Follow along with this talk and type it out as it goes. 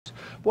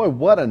Boy,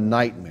 what a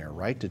nightmare,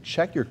 right? To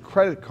check your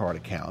credit card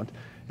account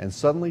and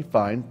suddenly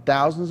find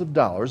thousands of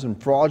dollars in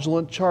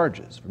fraudulent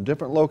charges from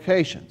different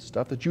locations,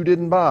 stuff that you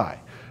didn't buy.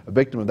 A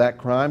victim of that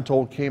crime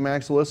told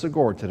KMAC's Alyssa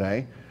Gore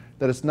today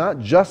that it's not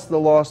just the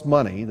lost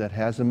money that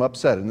has him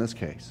upset in this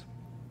case.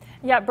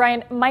 Yeah,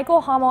 Brian,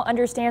 Michael Hommel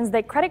understands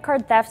that credit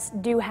card thefts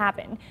do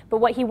happen, but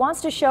what he wants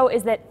to show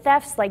is that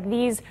thefts like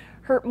these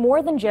hurt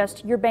more than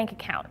just your bank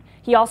account.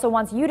 He also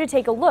wants you to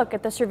take a look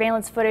at the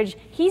surveillance footage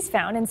he's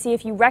found and see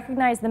if you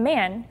recognize the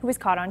man who was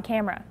caught on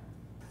camera.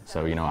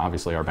 So,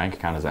 obviously our bank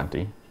account is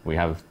empty. We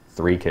have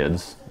 3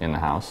 kids in the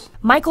house.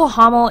 Michael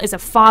Hommel is a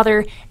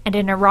father and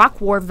an Iraq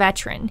War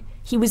veteran.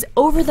 He was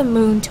over the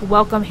moon to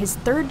welcome his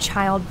 3rd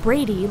child,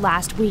 Brady,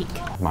 last week.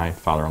 My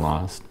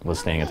father-in-law was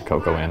staying at the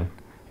Cocoa Inn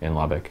in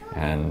Lubbock,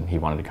 and he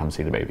wanted to come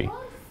see the baby.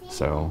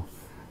 So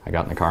I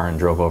got in the car and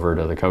drove over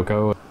to the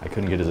Cocoa. I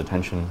couldn't get his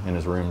attention in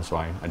his room, so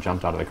I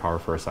jumped out of the car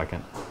for a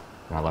second.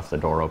 And I left the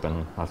door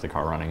open, left the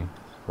car running,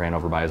 ran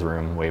over by his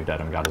room, waved at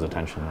him, got his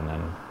attention, and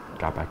then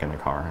got back in the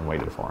car and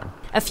waited for him.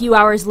 A few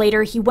hours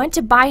later, he went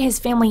to buy his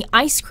family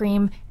ice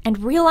cream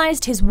and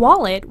realized his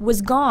wallet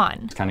was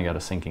gone. Kind of got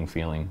a sinking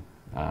feeling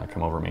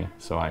come over me,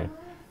 so I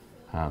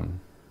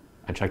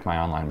checked my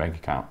online bank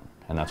account,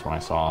 and that's when I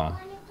saw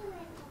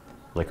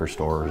liquor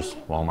stores,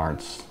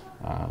 Walmarts,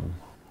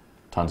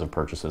 tons of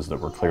purchases that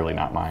were clearly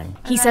not mine.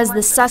 He says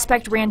the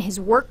suspect ran his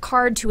work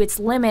card to its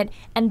limit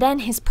and then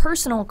his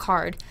personal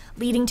card,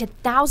 leading to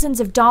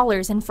thousands of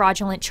dollars in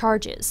fraudulent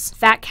charges.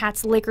 Fat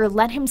Cat's Liquor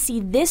let him see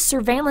this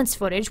surveillance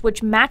footage,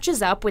 which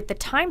matches up with the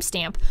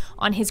timestamp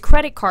on his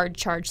credit card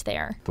charge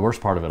there. The worst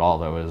part of it all,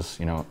 though, is,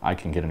 I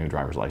can get a new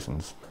driver's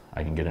license.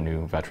 I can get a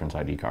new veteran's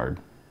ID card.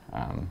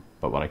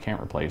 But what I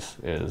can't replace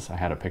is I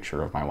had a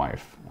picture of my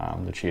wife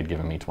that she had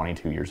given me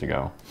 22 years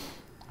ago.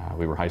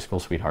 We were high school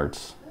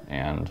sweethearts,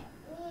 and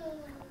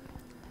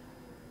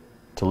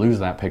to lose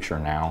that picture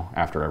now,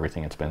 after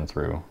everything it's been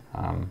through,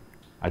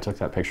 I took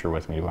that picture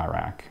with me to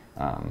Iraq.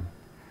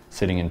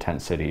 Sitting in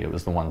Tent City, it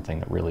was the one thing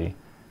that really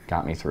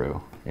got me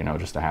through,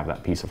 just to have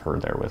that piece of her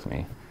there with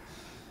me.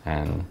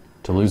 And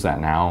to lose that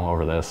now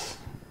over this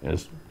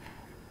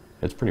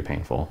it's pretty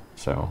painful.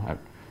 So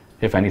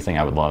if anything,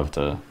 I would love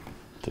to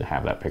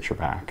have that picture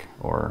back,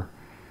 or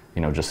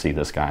just see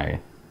this guy.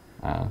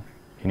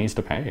 He needs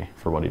to pay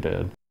for what he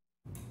did.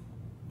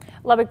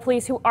 Lubbock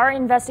police, who are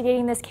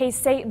investigating this case,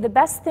 say the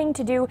best thing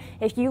to do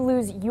if you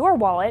lose your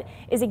wallet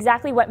is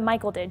exactly what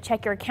Michael did.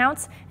 Check your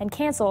accounts and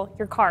cancel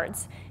your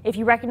cards. If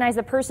you recognize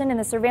the person in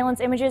the surveillance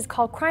images,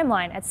 call Crime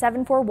Line at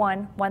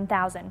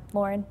 741-1000.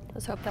 Lauren?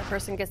 Let's hope that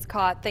person gets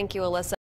caught. Thank you, Alyssa.